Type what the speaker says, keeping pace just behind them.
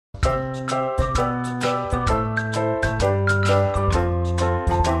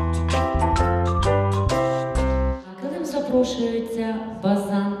Килим запрошується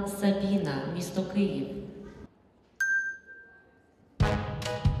Базан Сабіна, місто Київ.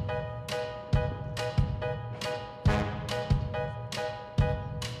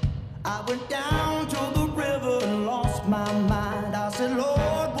 I went down to the river and lost my mind. I said,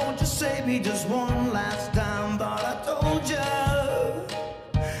 Lord, won't you save me just one last time? But I told you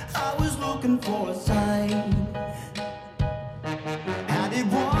I was looking for a sign.